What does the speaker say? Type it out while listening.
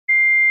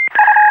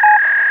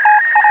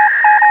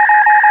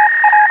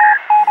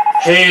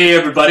Hey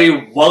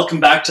everybody,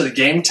 welcome back to the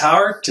Game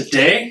Tower.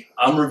 Today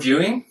I'm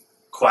reviewing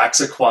Quacks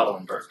of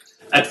Quedlingburg.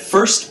 At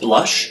first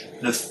blush,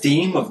 the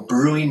theme of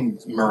brewing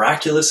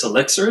miraculous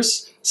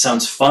elixirs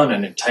sounds fun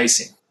and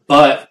enticing.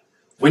 But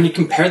when you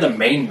compare the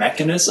main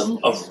mechanism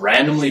of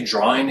randomly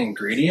drawing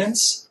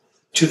ingredients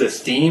to the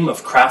theme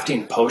of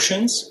crafting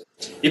potions,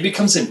 it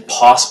becomes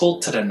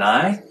impossible to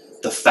deny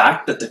the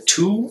fact that the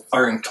two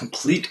are in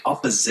complete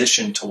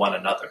opposition to one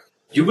another.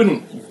 You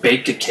wouldn't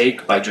bake a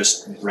cake by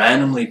just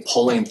randomly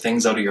pulling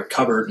things out of your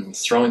cupboard and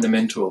throwing them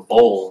into a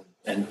bowl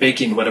and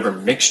baking whatever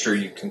mixture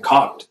you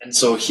concoct. And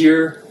so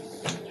here,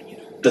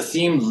 the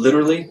theme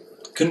literally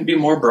couldn't be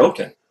more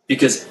broken,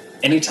 because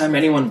anytime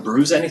anyone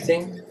brews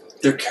anything,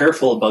 they're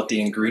careful about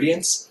the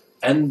ingredients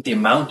and the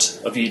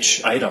amount of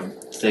each item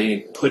they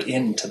put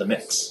into the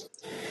mix.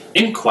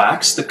 In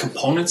Quacks, the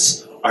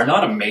components are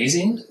not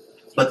amazing,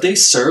 but they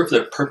serve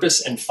their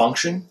purpose and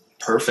function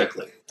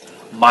perfectly.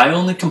 My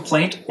only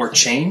complaint or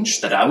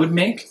change that I would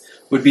make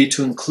would be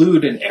to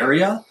include an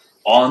area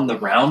on the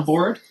round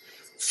board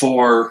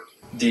for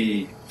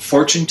the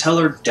fortune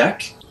teller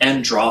deck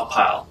and draw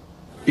pile,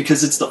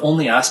 because it's the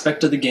only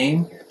aspect of the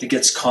game that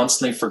gets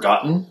constantly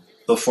forgotten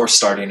before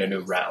starting a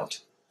new round.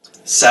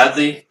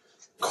 Sadly,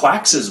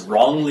 Quacks is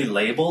wrongly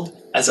labeled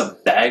as a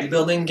bag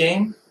building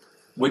game,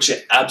 which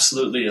it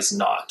absolutely is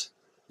not.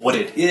 What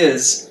it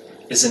is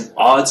an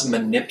odds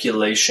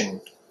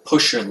manipulation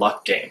push your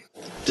luck game.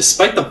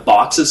 Despite the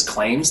box's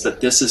claims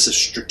that this is a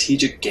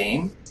strategic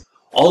game,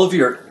 all of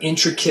your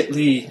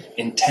intricately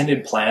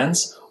intended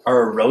plans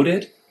are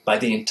eroded by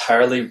the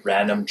entirely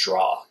random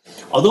draw.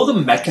 Although the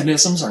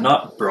mechanisms are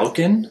not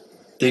broken,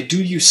 they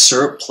do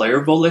usurp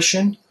player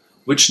volition,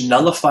 which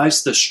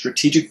nullifies the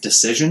strategic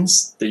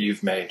decisions that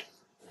you've made.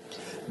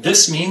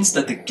 This means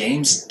that the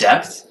game's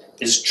depth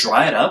is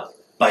dried up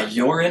by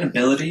your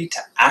inability to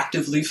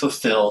actively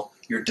fulfill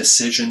your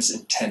decision's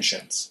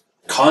intentions.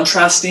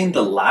 Contrasting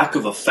the lack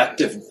of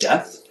effective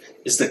depth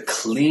is the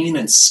clean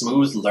and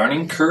smooth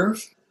learning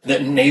curve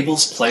that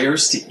enables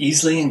players to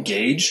easily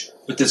engage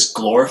with this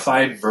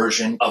glorified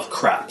version of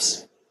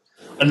craps.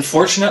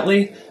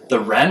 Unfortunately, the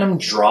random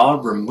draw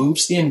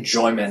removes the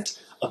enjoyment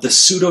of the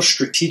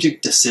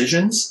pseudo-strategic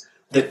decisions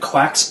that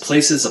Quacks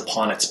places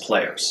upon its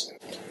players.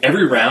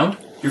 Every round,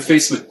 you're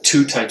faced with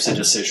two types of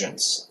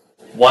decisions.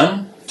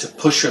 One, to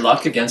push your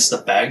luck against the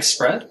bag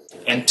spread,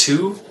 and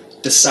two,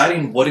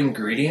 deciding what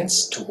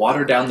ingredients to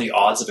water down the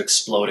odds of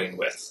exploding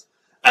with.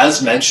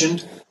 As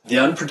mentioned, the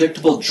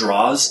unpredictable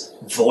draws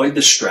void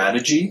the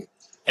strategy,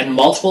 and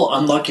multiple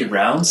unlucky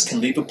rounds can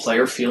leave a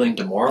player feeling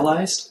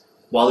demoralized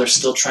while they're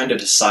still trying to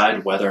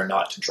decide whether or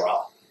not to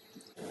draw.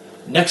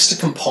 Next to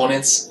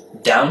components,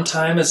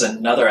 downtime is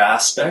another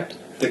aspect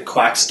that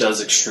Quacks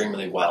does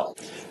extremely well,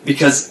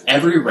 because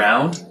every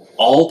round,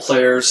 all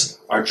players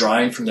are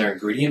drawing from their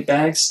ingredient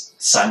bags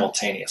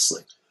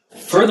simultaneously.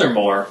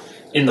 Furthermore,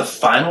 in the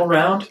final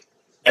round,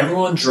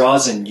 everyone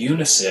draws in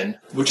unison,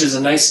 which is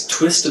a nice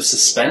twist of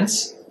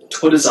suspense to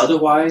what is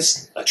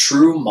otherwise a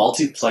true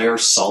multiplayer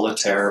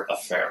solitaire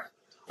affair.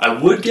 I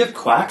would give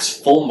Quacks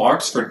full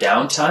marks for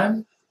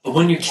downtime, but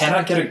when you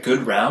cannot get a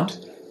good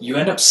round, you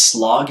end up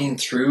slogging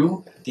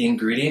through the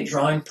ingredient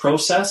drawing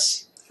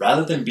process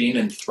rather than being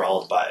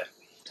enthralled by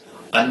it.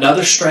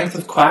 Another strength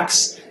of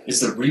Quacks is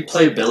the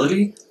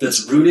replayability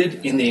that's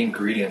rooted in the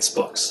ingredients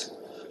books.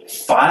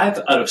 5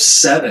 out of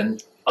 7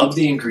 of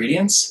the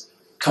ingredients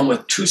come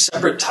with 2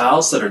 separate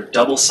tiles that are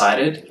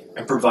double-sided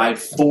and provide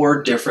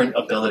 4 different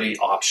ability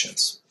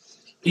options.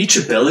 Each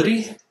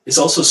ability is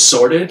also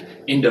sorted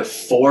into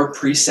 4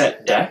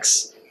 preset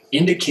decks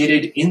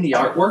indicated in the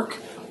artwork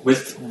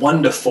with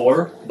 1 to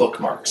 4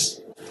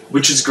 bookmarks,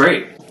 which is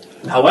great.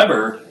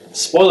 However,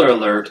 spoiler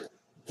alert,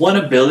 one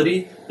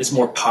ability is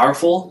more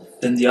powerful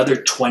than the other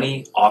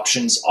 20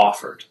 options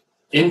offered.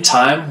 In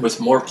time, with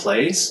more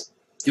plays,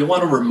 you'll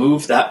want to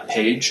remove that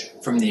page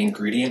from the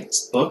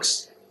ingredients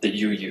books that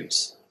you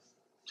use.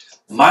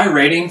 My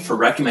rating for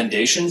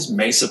recommendations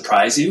may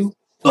surprise you,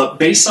 but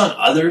based on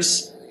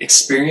others'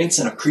 experience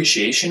and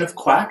appreciation of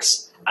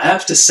Quacks, I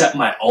have to set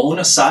my own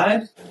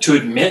aside to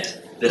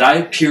admit that I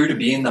appear to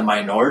be in the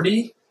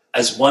minority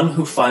as one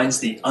who finds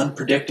the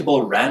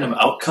unpredictable random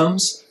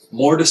outcomes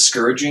more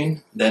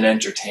discouraging than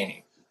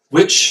entertaining,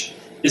 which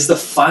is the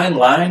fine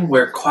line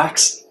where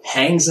Quacks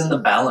hangs in the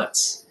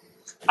balance.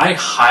 I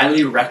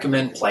highly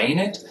recommend playing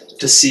it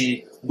to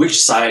see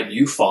which side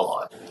you fall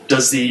on.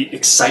 Does the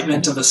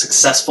excitement of a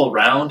successful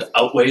round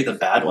outweigh the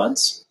bad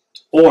ones?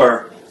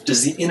 Or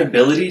does the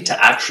inability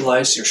to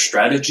actualize your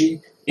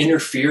strategy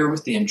interfere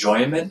with the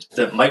enjoyment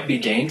that might be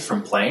gained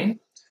from playing?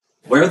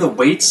 Where the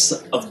weights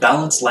of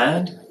balance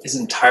land is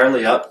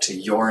entirely up to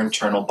your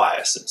internal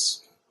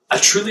biases. I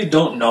truly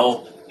don't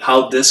know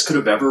how this could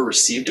have ever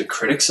received a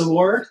Critics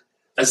Award,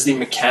 as the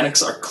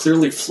mechanics are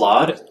clearly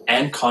flawed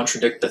and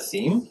contradict the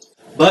theme.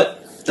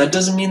 But that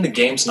doesn't mean the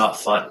game's not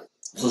fun.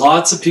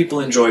 Lots of people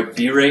enjoy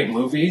B-rate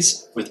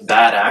movies with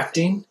bad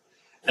acting,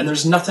 and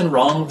there's nothing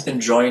wrong with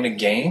enjoying a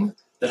game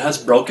that has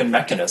broken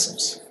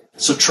mechanisms.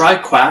 So try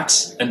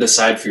Quacks and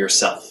decide for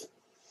yourself.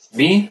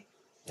 Me,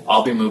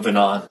 I'll be moving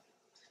on.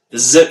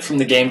 This is it from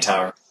the Game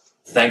Tower.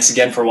 Thanks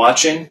again for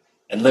watching,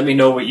 and let me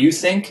know what you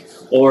think,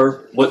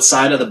 or what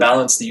side of the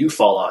balance do you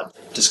fall on.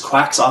 Does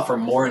Quacks offer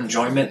more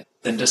enjoyment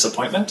than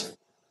disappointment?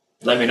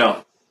 Let me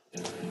know.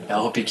 I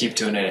hope you keep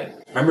tuning in.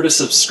 Remember to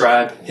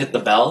subscribe, hit the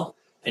bell,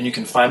 and you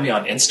can find me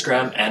on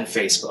Instagram and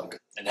Facebook.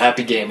 And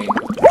happy gaming!